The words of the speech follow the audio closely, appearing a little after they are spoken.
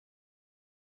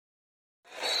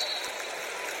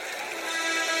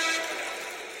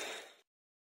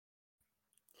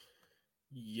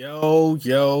Yo,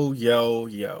 yo, yo,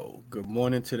 yo. Good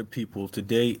morning to the people.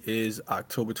 Today is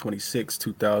October 26,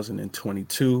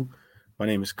 2022. My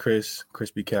name is Chris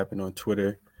B. Capping on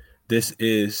Twitter. This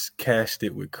is Cashed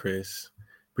It with Chris,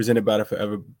 presented by the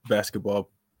Forever Basketball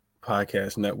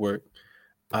Podcast Network.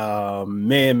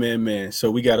 Man.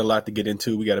 So we got a lot to get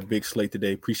into. We got a big slate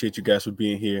today. Appreciate you guys for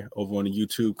being here over on the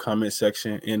YouTube comment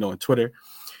section and on Twitter.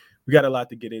 We got a lot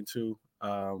to get into.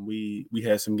 We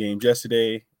had some games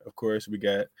yesterday. Of course, we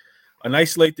got a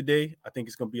nice slate today. I think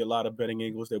it's going to be a lot of betting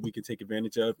angles that we can take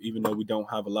advantage of, even though we don't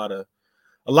have a lot of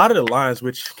the lines,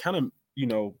 which kind of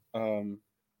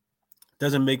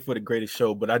doesn't make for the greatest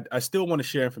show. But I still want to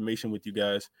share information with you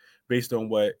guys based on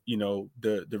what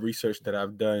the research that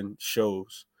I've done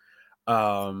shows.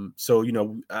 I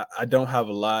don't have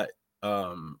a lot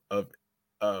of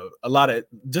a lot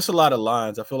of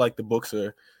lines. I feel like the books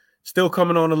are still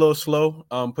coming on a little slow,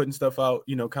 putting stuff out,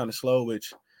 kind of slow,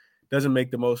 which doesn't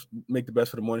make the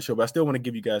best for the morning show. But I still want to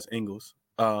give you guys angles.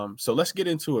 So let's get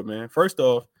into it, man. First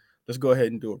off, let's go ahead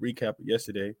and do a recap of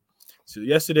yesterday. So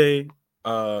yesterday,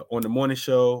 on the morning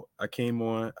show, I came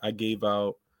on. I gave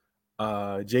out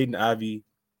Jaden Ivey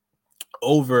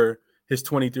over his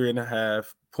 23 and a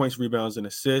half points, rebounds, and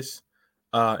assists.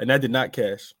 And that did not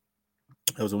cash.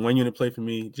 It was a 1 unit play for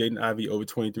me. Jaden Ivey over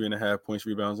 23 and a half points,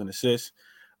 rebounds, and assists.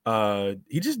 They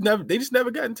just never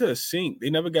got into a sync.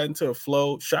 They never got into a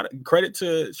flow. Credit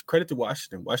to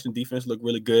Washington. Washington defense looked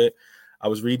really good. I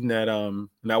was reading that and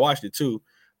I watched it too.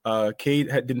 Cade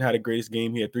didn't have the greatest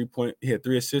game. He had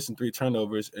 3 assists and 3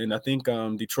 turnovers, and I think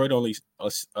Detroit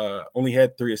only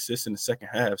had 3 assists in the second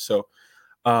half. So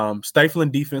stifling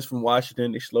defense from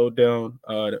Washington. They slowed down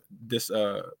this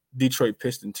Detroit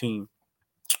Piston team,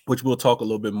 which we'll talk a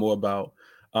little bit more about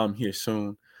here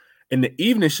soon. In the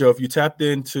evening show, if you tapped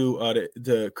into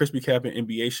the Crispy Cap and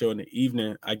NBA show in the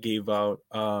evening, I gave out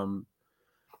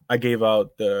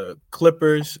the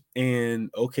Clippers and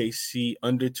OKC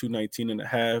under 219 and a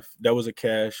half. That was a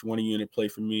cash 1 unit play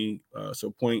for me.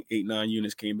 So 0.89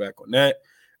 units came back on that.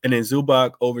 And then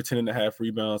Zubac over 10 and a half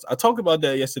rebounds. I talked about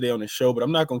that yesterday on the show, but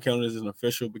I'm not going to count it as an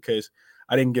official because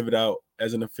I didn't give it out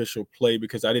as an official play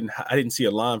because I didn't see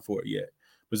a line for it yet.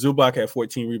 But Zubac had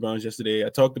 14 rebounds yesterday. I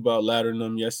talked about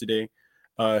Latternum yesterday,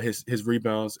 his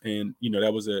rebounds, and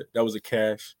that was a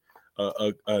cash,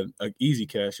 a easy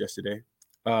cash yesterday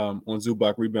on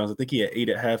Zubac rebounds. I think he had 8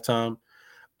 at halftime.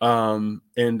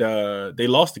 And they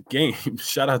lost the game.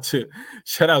 Shout out to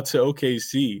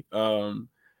OKC.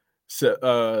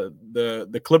 So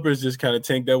the Clippers just kind of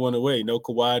tanked that one away. No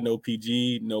Kawhi, no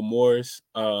PG, no Morris.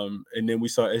 And then we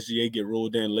saw SGA get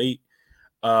ruled in late.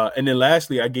 And then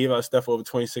lastly, I gave out Steph over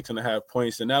 26 and a half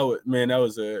points. And that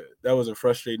was a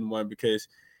frustrating one because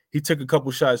he took a couple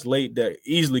shots late that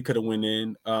easily could have went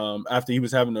in after he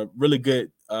was having a really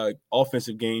good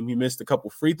offensive game. He missed a couple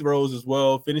free throws as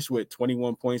well, finished with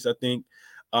 21 points, I think.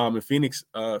 And Phoenix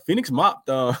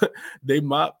mopped. They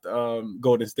mopped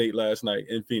Golden State last night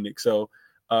in Phoenix. So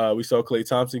we saw Klay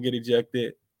Thompson get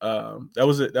ejected. That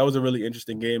was a really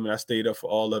interesting game, and I stayed up for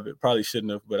all of it. Probably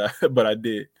shouldn't have, but I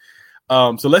did.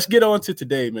 So let's get on to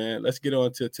today, man. Let's get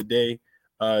on to today.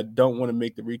 Don't want to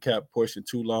make the recap portion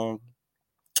too long.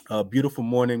 Beautiful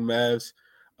morning, Mavs.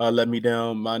 Let me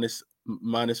down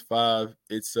 -5.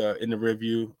 It's in the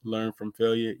review. Learn from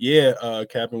failure. Yeah,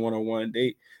 Captain 101.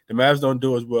 The Mavs don't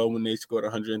do as well when they scored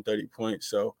 130 points.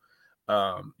 So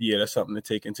yeah, that's something to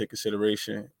take into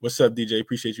consideration. What's up, DJ?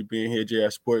 Appreciate you being here. JR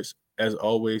Sports, as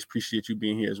always, appreciate you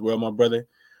being here as well, my brother.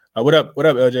 What up,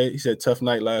 LJ? He said tough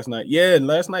night last night. Yeah, and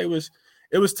last night was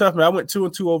tough, man. I went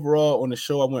 2-2 overall on the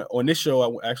show. I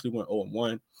actually went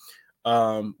 0-1.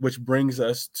 Which brings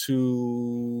us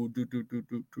to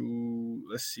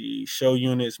let's see, show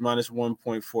units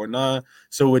 -1.49.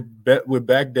 So we're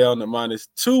back down to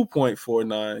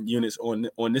 -2.49 units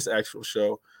on this actual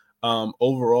show.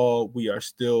 Overall, we are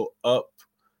still up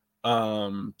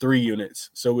 3 units.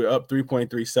 So we're up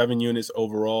 3.37 units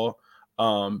overall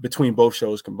between both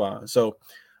shows combined. So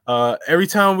every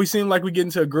time we seem like we get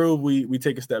into a groove, we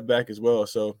take a step back as well.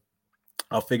 So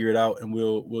I'll figure it out, and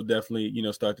we'll definitely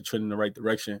start to trend in the right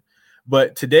direction.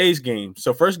 But today's game,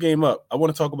 so first game up, I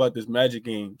want to talk about this Magic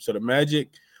game. So the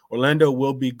Magic, Orlando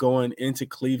will be going into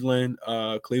Cleveland.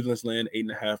 Cleveland's laying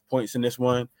 8.5 points in this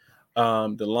one.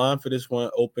 The line for this one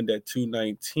opened at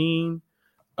 219.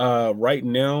 Right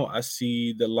now, I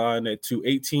see the line at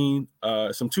 218.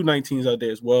 Some 219s out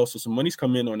there as well. So some money's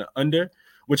come in on the under,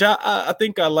 which I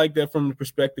think I like that from the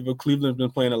perspective of Cleveland's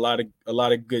been playing a lot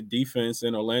of good defense,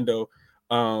 and Orlando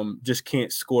just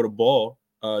can't score the ball.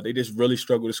 They just really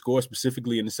struggle to score,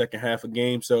 specifically in the second half of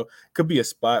games. So it could be a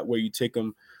spot where you take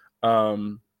them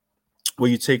where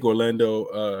you take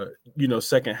Orlando,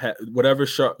 second half, whatever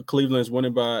Cleveland's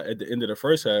winning by at the end of the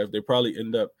first half, they probably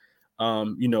end up,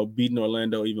 beating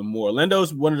Orlando even more.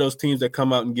 Orlando's one of those teams that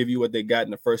come out and give you what they got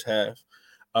in the first half.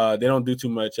 They don't do too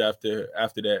much after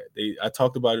that. I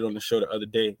talked about it on the show the other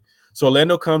day. So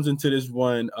Orlando comes into this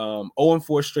one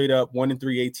 0-4 straight up,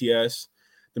 1-3 ATS.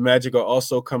 The Magic are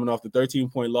also coming off the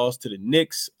 13-point loss to the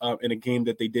Knicks in a game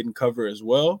that they didn't cover as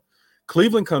well.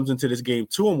 Cleveland comes into this game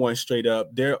 2-1 straight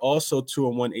up. They're also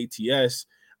 2-1 ATS.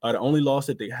 The only loss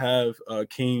that they have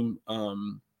came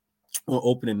on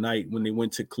opening night when they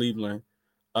went to Cleveland.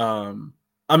 When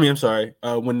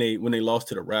they lost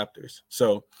to the Raptors.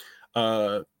 So,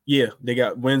 they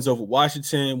got wins over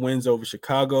Washington, wins over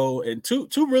Chicago, and two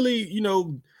really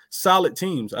solid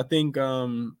teams. I think they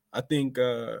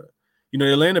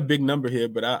land a big number here,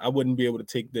 but I wouldn't be able to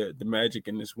take the Magic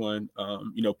in this one.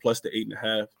 Plus the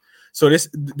 8.5. So this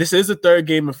is the third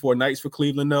game in 4 nights for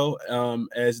Cleveland, though,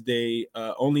 as they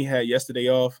only had yesterday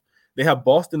off. They have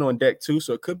Boston on deck, too,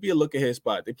 so it could be a look-ahead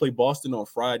spot. They play Boston on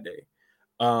Friday.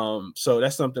 So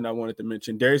that's something I wanted to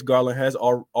mention. Darius Garland has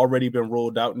already been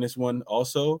ruled out in this one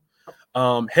also.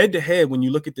 Head-to-head, when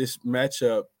you look at this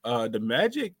matchup, the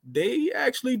Magic, they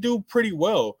actually do pretty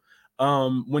well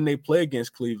when they play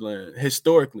against Cleveland.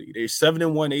 Historically, they're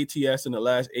 7-1 ATS in the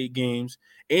last 8 games,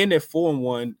 and they're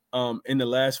 4-1 in the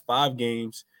last 5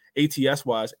 games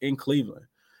ATS-wise in Cleveland.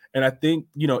 And I think,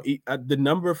 the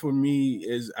number for me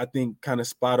is, I think, kind of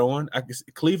spot on.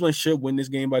 Cleveland should win this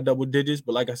game by double digits,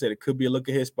 but like I said, it could be a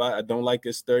look-ahead spot. I don't like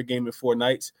this third game in 4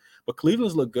 nights, but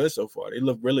Cleveland's look good so far. They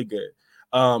look really good.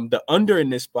 The under in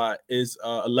this spot is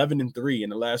 11-3 in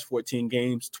the last 14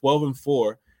 games,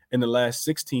 12-4 in the last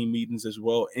 16 meetings as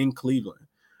well in Cleveland.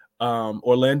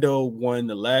 Orlando won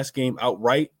the last game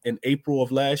outright in April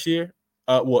of last year.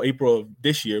 April of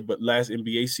this year, but last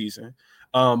NBA season.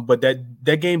 But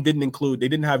that game they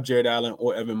didn't have Jared Allen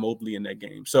or Evan Mobley in that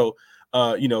game. So,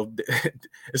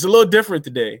 it's a little different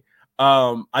today.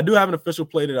 I do have an official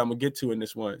play that I'm going to get to in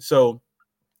this one. So,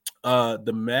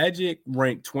 the Magic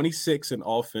ranked 26 in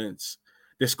offense.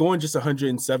 They're scoring just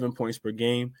 107 points per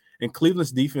game. And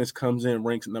Cleveland's defense comes in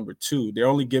ranks number 2. They're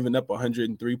only giving up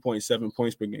 103.7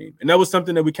 points per game. And that was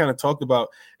something that we kind of talked about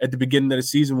at the beginning of the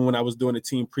season when I was doing the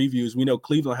team previews. We know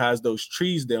Cleveland has those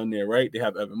trees down there, right? They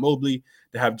have Evan Mobley.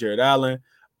 They have Jared Allen.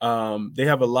 They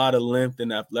have a lot of length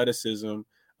and athleticism.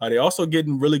 They also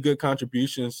getting really good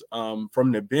contributions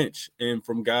from the bench and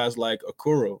from guys like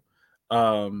Okoro,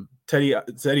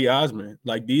 Teddy Osman.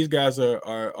 Like, these guys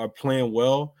are playing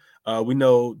well. We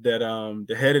know that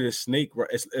the head of the snake,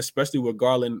 especially with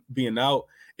Garland being out,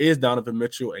 is Donovan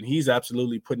Mitchell, and he's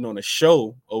absolutely putting on a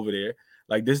show over there.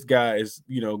 Like, this guy is,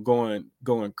 going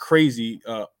crazy,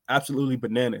 absolutely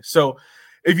bananas. So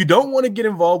if you don't want to get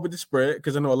involved with the spread,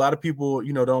 because I know a lot of people,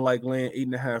 don't like laying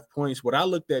 8.5 points. What I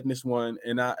looked at in this one,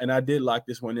 and I did lock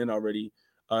this one in already.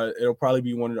 It'll probably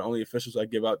be one of the only officials I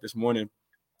give out this morning.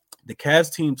 The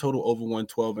Cavs team total over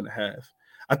 112.5.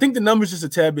 I think the number's just a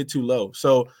tad bit too low.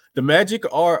 So the Magic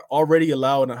are already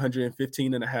allowing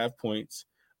 115.5 points.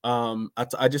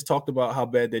 I just talked about how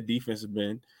bad their defense has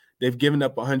been. They've given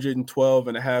up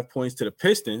 112.5 points to the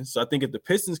Pistons. So I think if the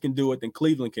Pistons can do it, then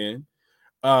Cleveland can.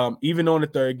 Even on the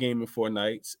third game in 4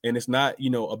 nights, and it's not,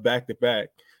 a back-to-back.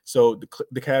 So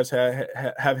the Cavs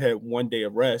have had 1 day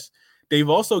of rest. They've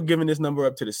also given this number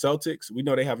up to the Celtics. We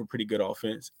know they have a pretty good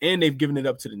offense, and they've given it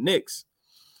up to the Knicks.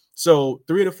 So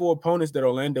 3 of the 4 opponents that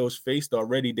Orlando's faced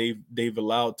already, they've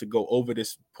allowed to go over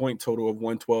this point total of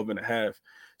 112.5.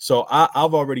 So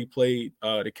I've already played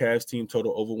the Cavs team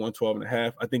total over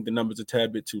 112.5. I think the number's a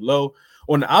tad bit too low.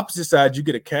 On the opposite side, you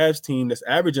get a Cavs team that's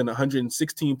averaging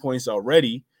 116 points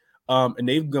already, and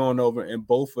they've gone over in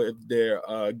both of their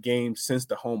games since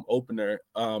the home opener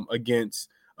against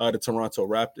the Toronto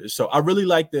Raptors. So I really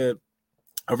like the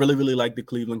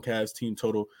Cleveland Cavs team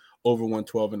total over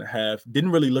 112.5.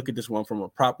 Didn't really look at this one from a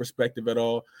prop perspective at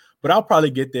all, but I'll probably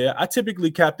get there. I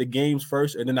typically cap the games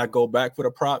first, and then I go back for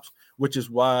the props, which is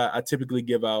why I typically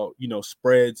give out,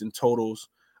 spreads and totals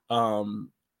on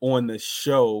the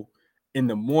show in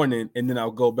the morning, and then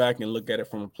I'll go back and look at it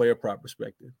from a player prop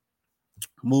perspective.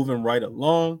 Moving right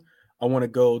along, I want to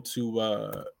go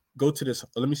to this.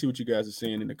 Let me see what you guys are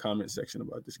saying in the comment section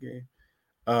about this game.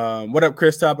 What up,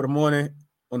 Chris? Top of the morning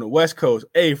on the West Coast.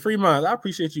 Hey, Fremont, I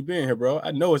appreciate you being here, bro.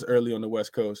 I know it's early on the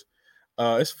West Coast.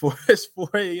 It's 4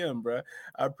 a.m., bro.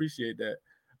 I appreciate that.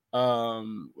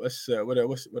 What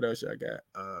else I got?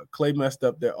 Clay messed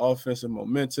up their offensive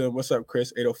momentum. What's up,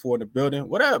 Chris? 804 in the building.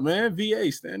 What up, man? VA,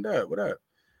 stand up. What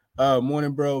up?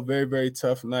 Morning, bro. Very, very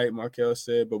tough night, Markel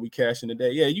said, but we cashing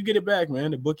today. Yeah, you get it back,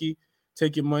 man. The bookie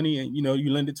take your money and,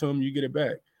 you lend it to them, you get it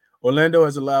back. Orlando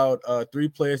has allowed 3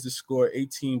 players to score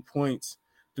 18 points,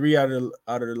 3 out of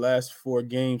the last 4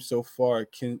 games so far.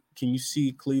 Can you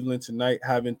see Cleveland tonight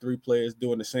having 3 players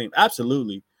doing the same?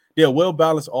 Absolutely. They're a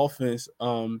well-balanced offense,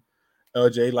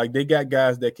 LJ. Like, they got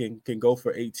guys that can go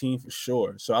for 18 for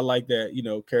sure. So I like that,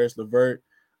 Karis LeVert.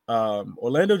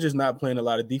 Orlando just not playing a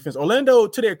lot of defense. Orlando,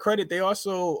 to their credit, they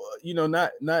also,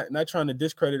 not trying to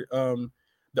discredit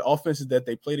the offenses that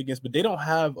they played against, but they don't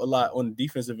have a lot on the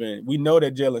defensive end. We know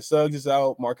that Jalen Suggs is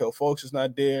out, Markelle Fultz is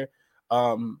not there,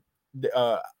 Jonathan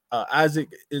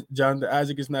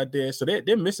Isaac is not there, so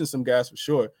they're missing some guys for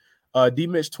sure. D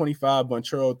Mitch 25,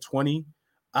 Banchero 20.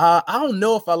 I don't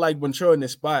know if I like Banchero in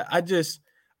this spot.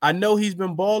 I know he's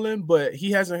been balling, but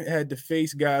he hasn't had to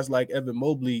face guys like Evan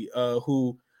Mobley,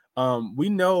 who we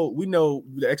know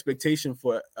the expectation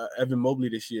for Evan Mobley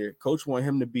this year. Coach want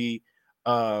him to be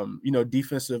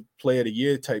defensive player of the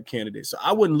year type candidate. So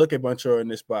I wouldn't look at Banchero in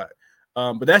this spot.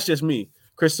 But that's just me.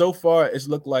 Chris, so far it's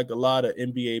looked like a lot of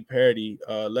NBA parity,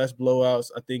 less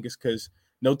blowouts. I think it's because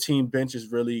no team bench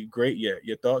is really great yet.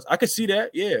 Your thoughts? I can see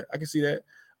that. Yeah, I can see that.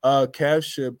 Cavs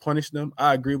should punish them.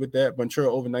 I agree with that. Banchero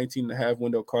over 19.5,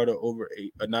 Wendell Carter over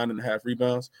 9.5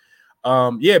 rebounds.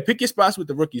 Pick your spots with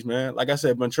the rookies, man. Like I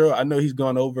said, Banchero, I know he's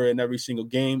gone over in every single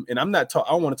game, and I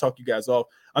don't want to talk you guys off.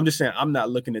 I'm just saying I'm not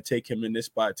looking to take him in this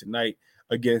spot tonight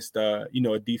against a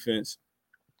defense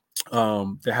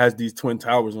that has these twin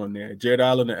towers on there. Jared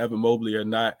Allen and Evan Mobley are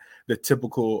not the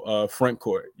typical front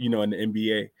court, in the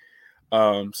NBA.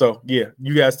 So yeah,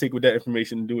 you guys take with that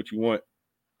information and do what you want.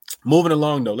 Moving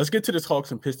along though, let's get to this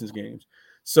Hawks and Pistons games.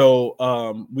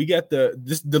 So we got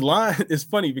the line is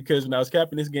funny because when I was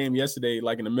capping this game yesterday,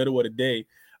 like in the middle of the day,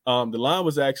 the line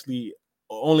was actually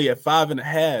only at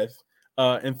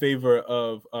 5.5 in favor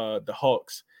of the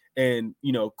Hawks, and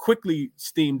quickly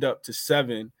steamed up to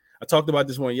 7. I talked about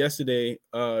this one yesterday,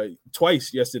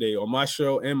 twice yesterday on my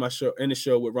show and the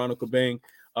show with Ronald Kabang.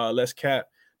 Let's cap.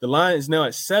 The line is now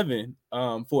at 7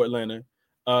 for Atlanta.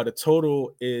 The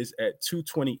total is at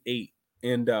 228,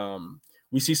 and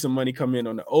we see some money come in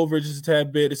on the overages a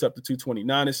tad bit. It's up to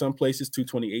 229 in some places,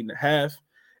 228.5,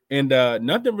 and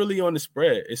nothing really on the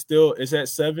spread. It's at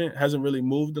 7, hasn't really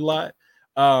moved a lot.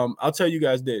 I'll tell you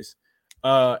guys this.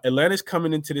 Atlanta's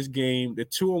coming into this game. They're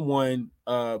 2-1,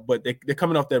 but they're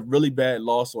coming off that really bad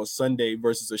loss on Sunday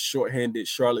versus a shorthanded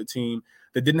Charlotte team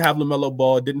that didn't have LaMelo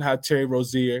Ball, didn't have Terry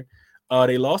Rozier.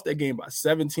 They lost that game by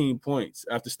 17 points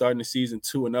after starting the season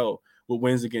 2-0 with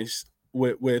wins against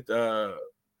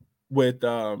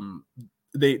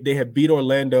they had beat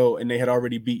Orlando and they had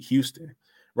already beat Houston,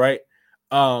 right?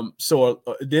 So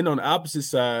then on the opposite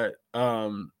side,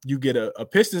 you get a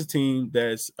Pistons team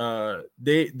that's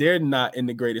they're not in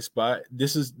the greatest spot.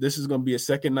 This is going to be a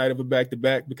second night of a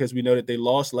back-to-back because we know that they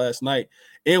lost last night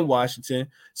in Washington.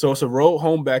 So it's a road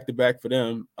home back-to-back for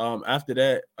them. After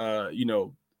that,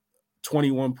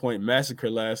 21-point massacre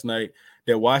last night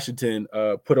that Washington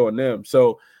put on them.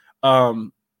 So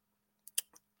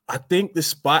I think the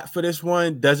spot for this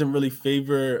one doesn't really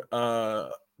favor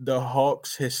the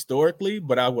Hawks historically,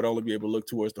 but I would only be able to look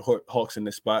towards the Hawks in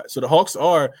this spot. So the Hawks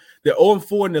they're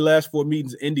 0-4 in the last 4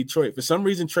 meetings in Detroit. For some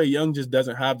reason, Trae Young just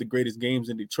doesn't have the greatest games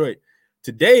in Detroit.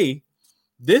 Today,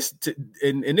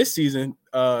 in this season,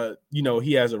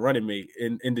 he has a running mate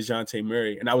in DeJounte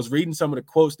Murray. And I was reading some of the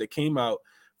quotes that came out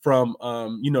from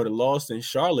the loss in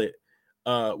Charlotte.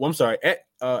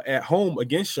 At home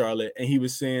against Charlotte, and he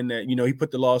was saying that he put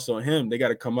the loss on him. They got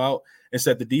to come out and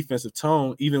set the defensive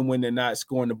tone, even when they're not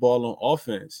scoring the ball on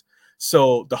offense.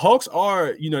 So the Hawks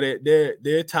are,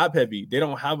 they're top heavy. They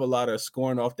don't have a lot of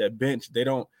scoring off that bench.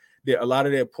 A lot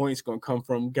of their points going to come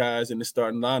from guys in the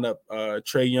starting lineup.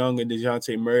 Trae Young and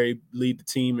DeJounte Murray lead the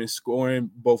team in scoring,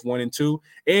 both 1 and 2,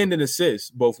 and in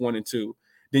assists, both 1 and 2.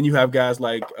 Then you have guys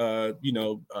like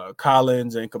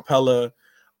Collins and Capella,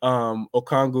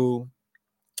 Okongwu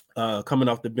coming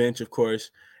off the bench, of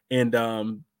course, and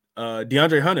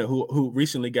DeAndre Hunter, who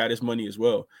recently got his money as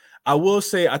well. I will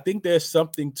say I think there's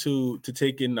something to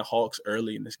take in the Hawks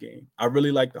early in this game. I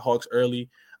really like the Hawks early.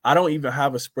 I don't even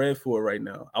have a spread for it right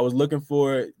now. I was looking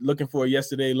for it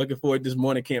yesterday, looking for it this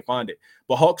morning, can't find it.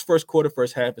 But Hawks first quarter,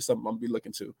 first half is something I'm gonna be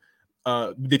looking to.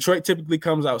 Detroit typically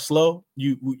comes out slow.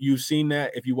 You've seen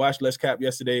that. If you watched Let's Cap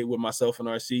yesterday with myself and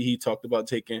RC, he talked about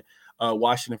taking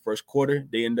Washington first quarter.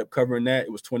 They ended up covering that.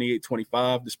 It was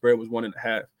 28-25. The spread was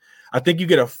 1.5. I think you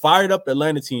get a fired up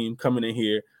Atlanta team coming in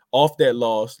here off that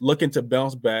loss, looking to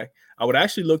bounce back. I would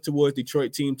actually look towards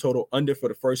Detroit team total under for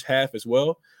the first half as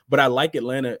well, but I like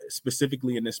Atlanta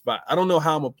specifically in this spot. I don't know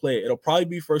how I'm going to play it. It'll probably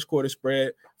be first quarter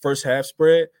spread, first half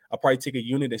spread. I'll probably take a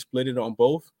unit and split it on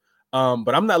both.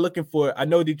 But I'm not looking for. I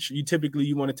know that you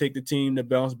typically want to take the team to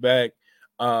bounce back,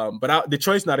 but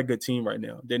Detroit's not a good team right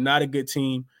now. They're not a good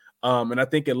team, and I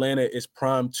think Atlanta is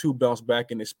primed to bounce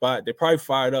back in this spot. They're probably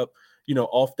fired up,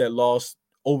 off that loss,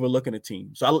 overlooking a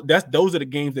team. So those are the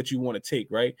games that you want to take,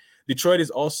 right? Detroit is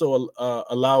also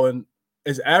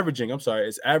is averaging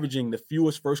the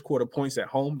fewest first quarter points at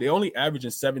home. They only averaging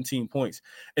 17 points.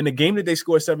 And the game that they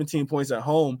scored 17 points at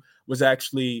home was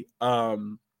actually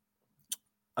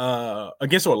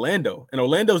against Orlando. And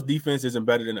Orlando's defense isn't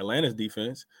better than Atlanta's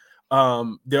defense.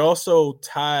 They're also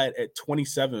tied at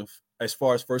 27th as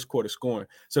far as first quarter scoring.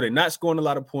 So they're not scoring a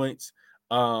lot of points.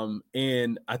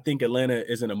 And I think Atlanta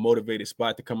is in a motivated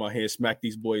spot to come out here and smack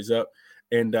these boys up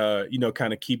and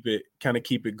kind of keep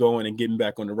it going and getting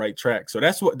back on the right track. So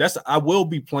I will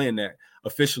be playing that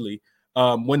officially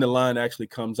when the line actually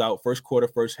comes out. First quarter,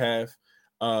 first half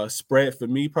spread for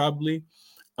me probably.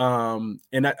 And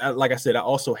I, like I said, I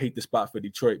also hate the spot for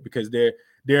Detroit because they're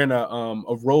in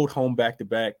a road home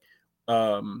back-to-back,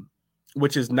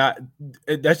 which is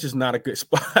that's just not a good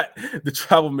spot. The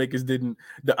travel makers the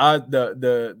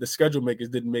schedule makers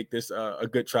didn't make this a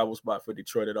good travel spot for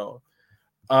Detroit at all.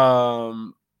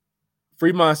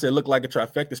 Fremont said looked like a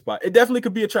trifecta spot. It definitely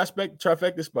could be a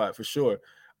trifecta spot for sure.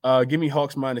 Give me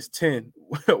Hawks -10.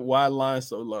 Why line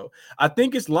so low? I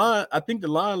think the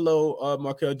line low,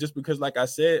 Markel, just because, like I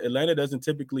said, Atlanta doesn't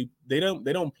typically they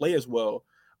don't play as well.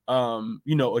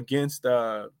 Against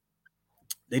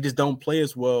they just don't play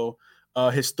as well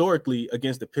historically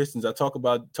against the Pistons. I talked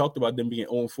about them being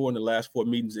 0-4 in the last 4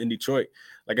 meetings in Detroit.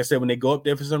 Like I said, when they go up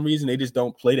there for some reason, they just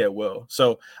don't play that well.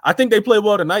 So I think they play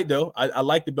well tonight, though. I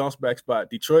like the bounce back spot.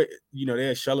 Detroit,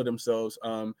 they're a shell of themselves.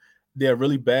 They're a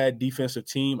really bad defensive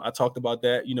team. I talked about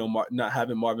that, not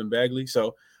having Marvin Bagley.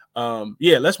 So,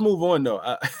 let's move on,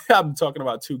 though. I'm talking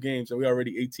about 2 games, and we're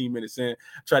already 18 minutes in.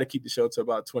 Try to keep the show to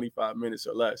about 25 minutes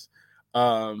or less.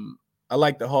 I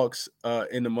like the Hawks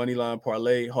in the money line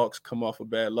parlay. Hawks come off a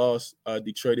bad loss.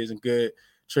 Detroit isn't good.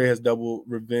 Trey has double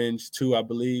revenge too, I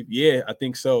believe. Yeah, I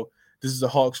think so. This is a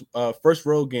Hawks first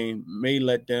road game. May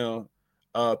let down.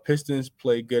 Pistons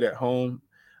play good at home.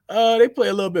 They play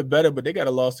a little bit better, but they got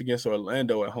a loss against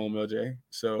Orlando at home, LJ.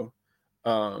 So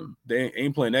they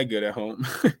ain't playing that good at home.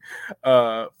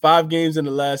 5 games in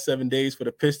the last 7 days for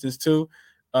the Pistons too.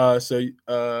 So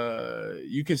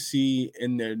you can see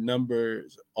in their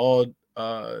numbers all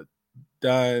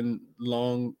dying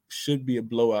long should be a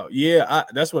blowout. Yeah,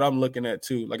 that's what I'm looking at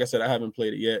too. Like I said, I haven't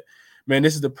played it yet. Man,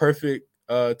 this is the perfect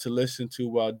to listen to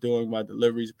while doing my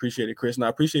deliveries. Appreciate it, Chris. And I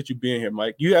appreciate you being here,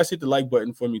 Mike. You guys hit the like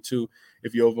button for me too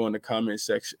if you're over on the comment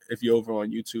section, if you're over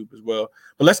on YouTube as well.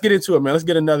 But let's get into it, man. Let's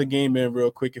get another game in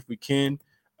real quick if we can.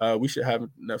 We should have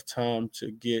enough time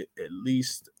to get at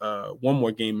least one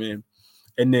more game in.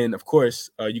 And then, of course,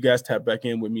 you guys tap back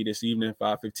in with me this evening,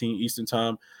 5:15 Eastern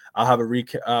time. I'll have a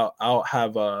recap. I'll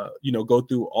have go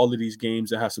through all of these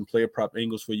games and have some player prop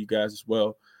angles for you guys as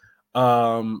well.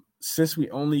 Since we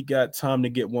only got time to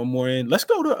get one more in, let's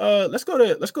go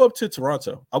up to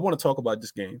Toronto. I want to talk about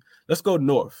this game. Let's go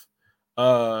north.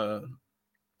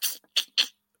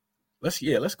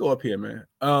 Let's go up here, man.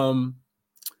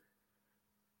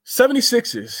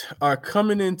 76ers are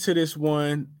coming into this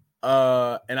one.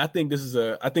 And I think this is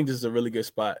a really good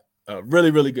spot.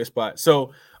 Really, really good spot.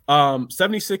 So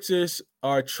 76ers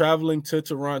are traveling to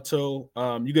Toronto.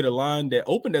 You get a line that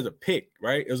opened as a pick,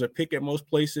 right? It was a pick at most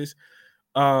places.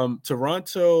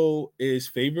 Toronto is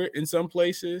favored in some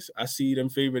places. I see them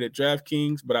favored at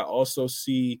DraftKings, but I also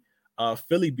see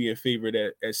Philly being favored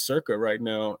at Circa right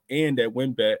now and at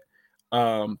WinBet.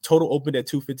 Total opened at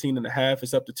 215.5.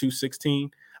 It's up to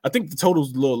 216. I think the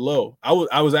total's a little low.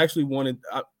 I was actually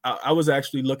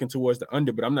looking towards the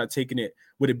under, but I'm not taking it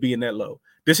with it being that low.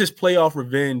 This is playoff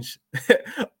revenge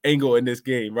angle in this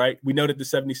game, right? We know that the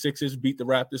 76ers beat the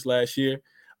Raptors last year.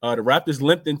 The Raptors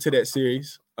limped into that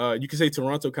series. You can say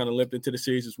Toronto kind of limped into the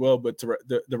series as well, but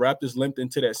the Raptors limped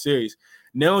into that series.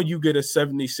 Now you get a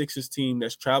 76ers team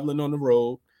that's traveling on the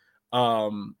road,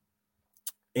 and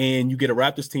you get a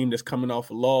Raptors team that's coming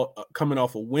off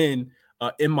a win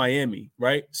in Miami,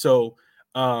 right? So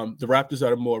the Raptors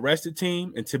are the more rested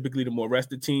team, and typically the more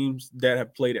rested teams that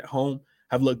have played at home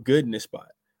have looked good in this spot,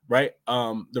 right?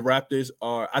 The Raptors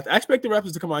are – I expect the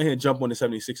Raptors to come out here and jump on the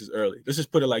 76ers early. Let's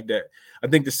just put it like that. I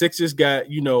think the Sixers got,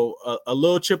 a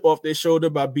little chip off their shoulder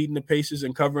by beating the Pacers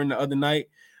and covering the other night.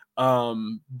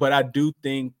 But I do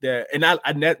think that – and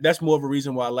that's more of a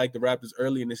reason why I like the Raptors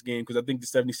early in this game, because I think the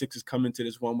 76ers come into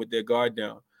this one with their guard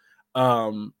down.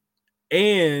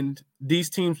 And these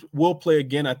teams will play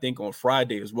again, I think, on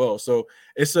Friday as well. So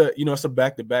it's a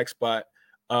back-to-back spot.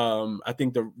 I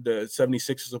think the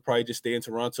 76ers will probably just stay in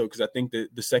Toronto because I think that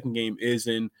the second game is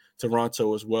in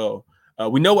Toronto as well.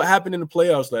 We know what happened in the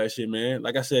playoffs last year, man.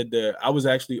 Like I said, I was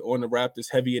actually on the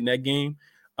Raptors heavy in that game.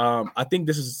 I think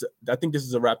this is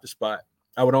a Raptor spot.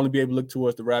 I would only be able to look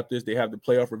towards the Raptors. They have the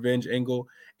playoff revenge angle.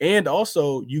 And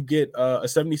also you get a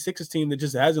 76ers team that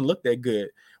just hasn't looked that good.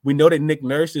 We know that Nick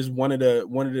Nurse is one of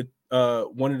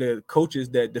the coaches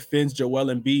that defends Joel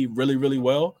Embiid really, really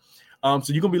well. So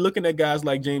you're gonna be looking at guys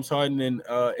like James Harden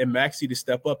and Maxey to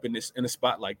step up in a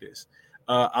spot like this.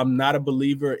 I'm not a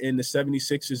believer in the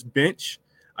 76ers bench.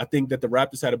 I think that the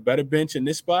Raptors had a better bench in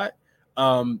this spot.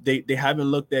 They haven't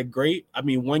looked that great. I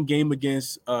mean, one game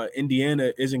against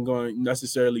Indiana isn't going to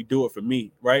necessarily do it for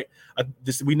me, right?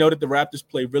 We know that the Raptors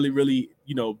play really, really,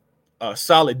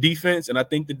 solid defense, and I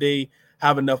think that they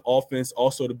have enough offense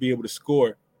also to be able to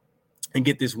score and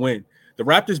get this win. The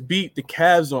Raptors beat the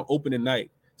Cavs on opening night.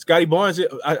 Scotty Barnes,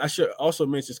 I should also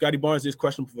mention, Scotty Barnes is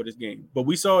questionable for this game, but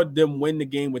we saw them win the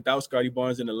game without Scotty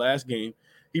Barnes in the last game.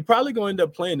 He probably going to end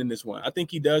up playing in this one. I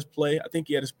think he does play. I think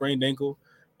he had a sprained ankle.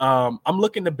 I'm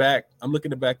looking to back the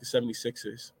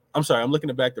 76ers. I'm looking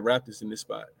to back the Raptors in this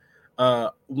spot.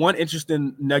 One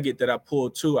interesting nugget that I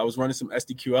pulled too, I was running some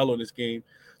SDQL on this game.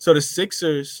 So the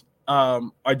Sixers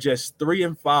are just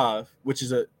 3-5, which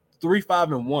is a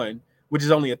 3-5-1, which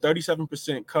is only a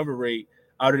 37% cover rate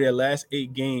out of their last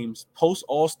 8 games post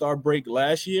All-Star break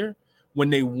last year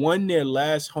when they won their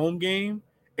last home game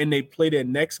and they play their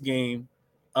next game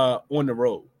on the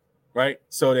road, right?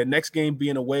 So their next game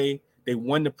being away, they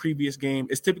won the previous game.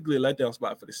 It's typically a letdown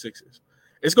spot for the Sixers.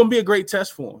 It's going to be a great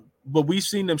test for them, but we've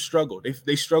seen them struggle.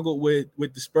 They struggled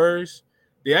with the Spurs.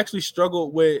 They actually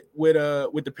struggled with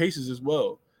the Pacers as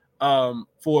well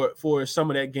for some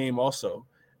of that game also.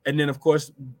 And then, of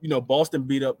course, Boston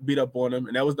beat up on them,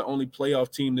 and that was the only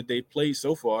playoff team that they played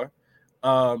so far.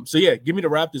 So, yeah, give me the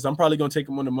Raptors. I'm probably going to take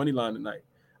them on the money line tonight.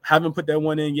 Haven't put that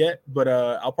one in yet, but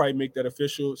I'll probably make that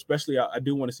official, especially I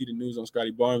do want to see the news on Scotty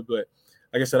Barnes. But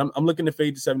like I said, I'm looking to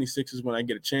fade the 76ers when I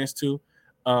get a chance to.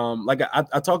 Like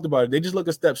I talked about it, they just look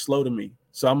a step slow to me.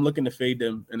 So I'm looking to fade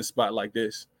them in a spot like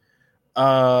this.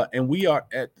 And we are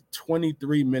at the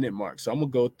 23-minute mark. So I'm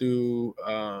going to go through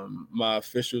my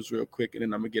officials real quick, and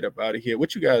then I'm going to get up out of here.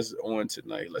 What you guys on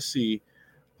tonight? Let's see.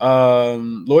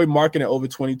 Lauri Markkanen over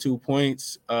 22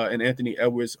 points and Anthony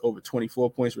Edwards over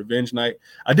 24 points, revenge night.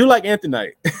 I do like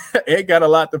Anthony. It got a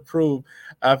lot to prove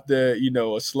after,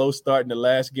 a slow start in the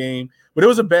last game. But it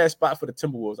was a bad spot for the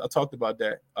Timberwolves. I talked about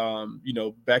that.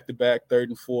 Back-to-back, 3rd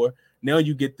and 4. Now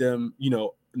you get them,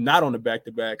 not on the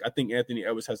back-to-back. I think Anthony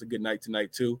Edwards has a good night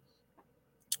tonight too.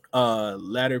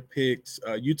 Ladder picks,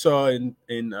 Utah and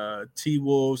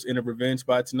T-Wolves in a revenge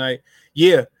spot tonight.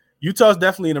 Yeah, Utah's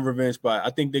definitely in a revenge spot.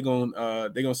 I think they're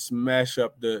gonna smash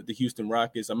up the Houston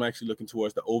Rockets. I'm actually looking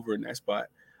towards the over in that spot.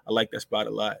 I like that spot a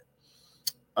lot.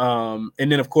 And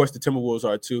then of course the Timberwolves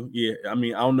are too. Yeah, I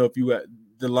mean, I don't know if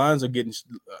the lines are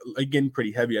getting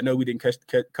pretty heavy. I know we didn't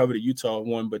cover the Utah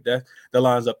one, but the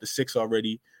line's up to 6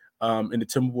 already. And the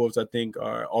Timberwolves, I think,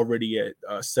 are already at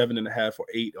 7.5 or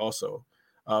 8 also.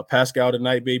 Pascal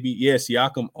tonight, baby. Yeah,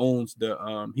 Siakam owns the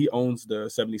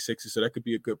 76ers, so that could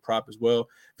be a good prop as well.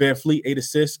 Van Fleet, 8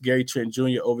 assists. Gary Trent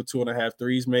Jr. over 2.5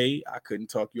 threes made. I couldn't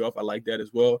talk you off. I like that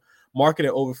as well. Markkanen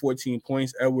over 14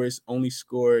 points. Edwards only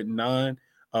scored 9.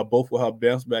 Both will have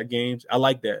bounce back games. I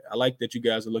like that. I like that you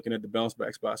guys are looking at the bounce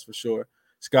back spots for sure.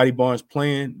 Scotty Barnes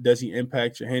playing, does he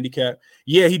impact your handicap?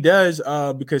 Yeah, he does,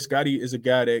 because Scotty is a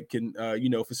guy that can,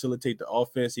 facilitate the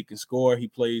offense. He can score. He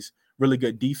plays really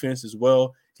good defense as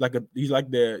well. He's like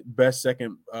the best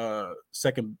second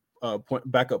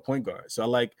backup point guard. So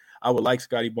I would like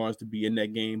Scotty Barnes to be in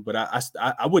that game, but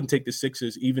I wouldn't take the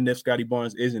Sixers even if Scotty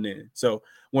Barnes isn't in. So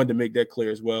wanted to make that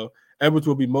clear as well. Edwards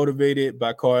will be motivated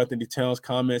by Karl-Anthony Towns'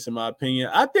 comments, in my opinion.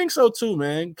 I think so too,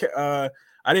 man.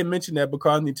 I didn't mention that, but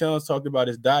Karl-Anthony Towns talked about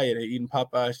his diet and eating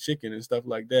Popeye's chicken and stuff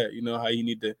like that. You know, how you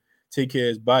need to take care of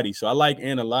his body. So I like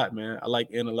Ant a lot, man. I like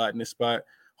Ant a lot in this spot.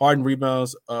 Harden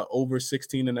rebounds over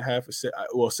 16.5.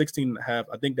 Well, 16.5.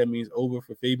 I think that means over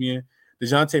for Fabian.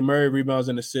 DeJounte Murray rebounds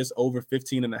and assists over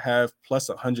 15.5 plus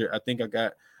 100. I think I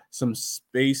got some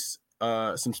spaces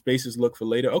look for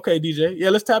later. Okay, DJ. Yeah,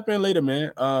 let's tap in later,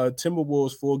 man.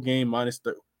 Timberwolves full game minus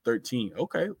 13.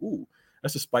 Okay. Ooh,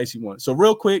 that's a spicy one. So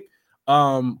real quick,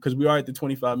 because we are at the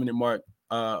 25-minute mark,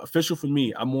 official for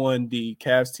me, I'm on the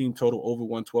Cavs team total over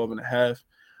 112.5.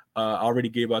 I already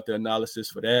gave out the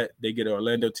analysis for that. They get an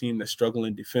Orlando team that's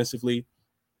struggling defensively.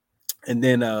 And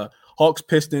then Hawks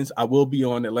Pistons, I will be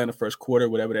on Atlanta first quarter,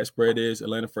 whatever that spread is,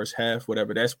 Atlanta first half,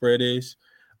 whatever that spread is.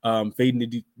 Fading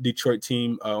the Detroit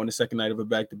team on the second night of a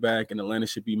back-to-back, and Atlanta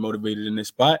should be motivated in this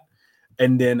spot.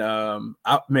 And then, I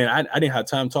didn't have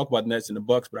time to talk about the Nets and the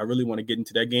Bucks, but I really want to get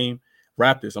into that game.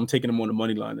 Raptors, I'm taking them on the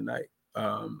money line tonight.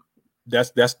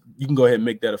 That's you can go ahead and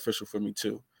make that official for me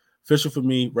too. Official for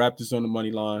me, Raptors on the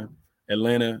money line.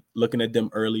 Atlanta, looking at them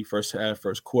early, first half,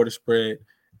 first quarter spread.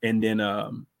 And then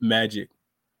Magic,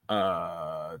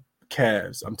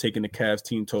 Cavs. I'm taking the Cavs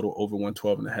team total over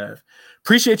 112.5.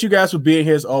 Appreciate you guys for being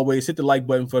here as always. Hit the like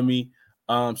button for me.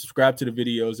 Subscribe to the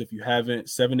videos if you haven't.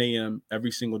 7 a.m.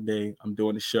 every single day. I'm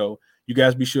doing the show. You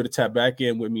guys be sure to tap back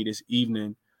in with me this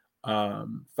evening,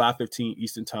 5:15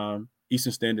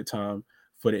 Eastern Standard Time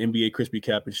for the NBA Crispy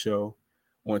Capping Show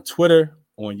on Twitter,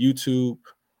 on YouTube.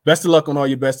 Best of luck on all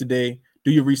your bets today.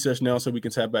 Do your research now so we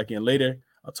can tap back in later.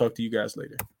 I'll talk to you guys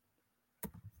later.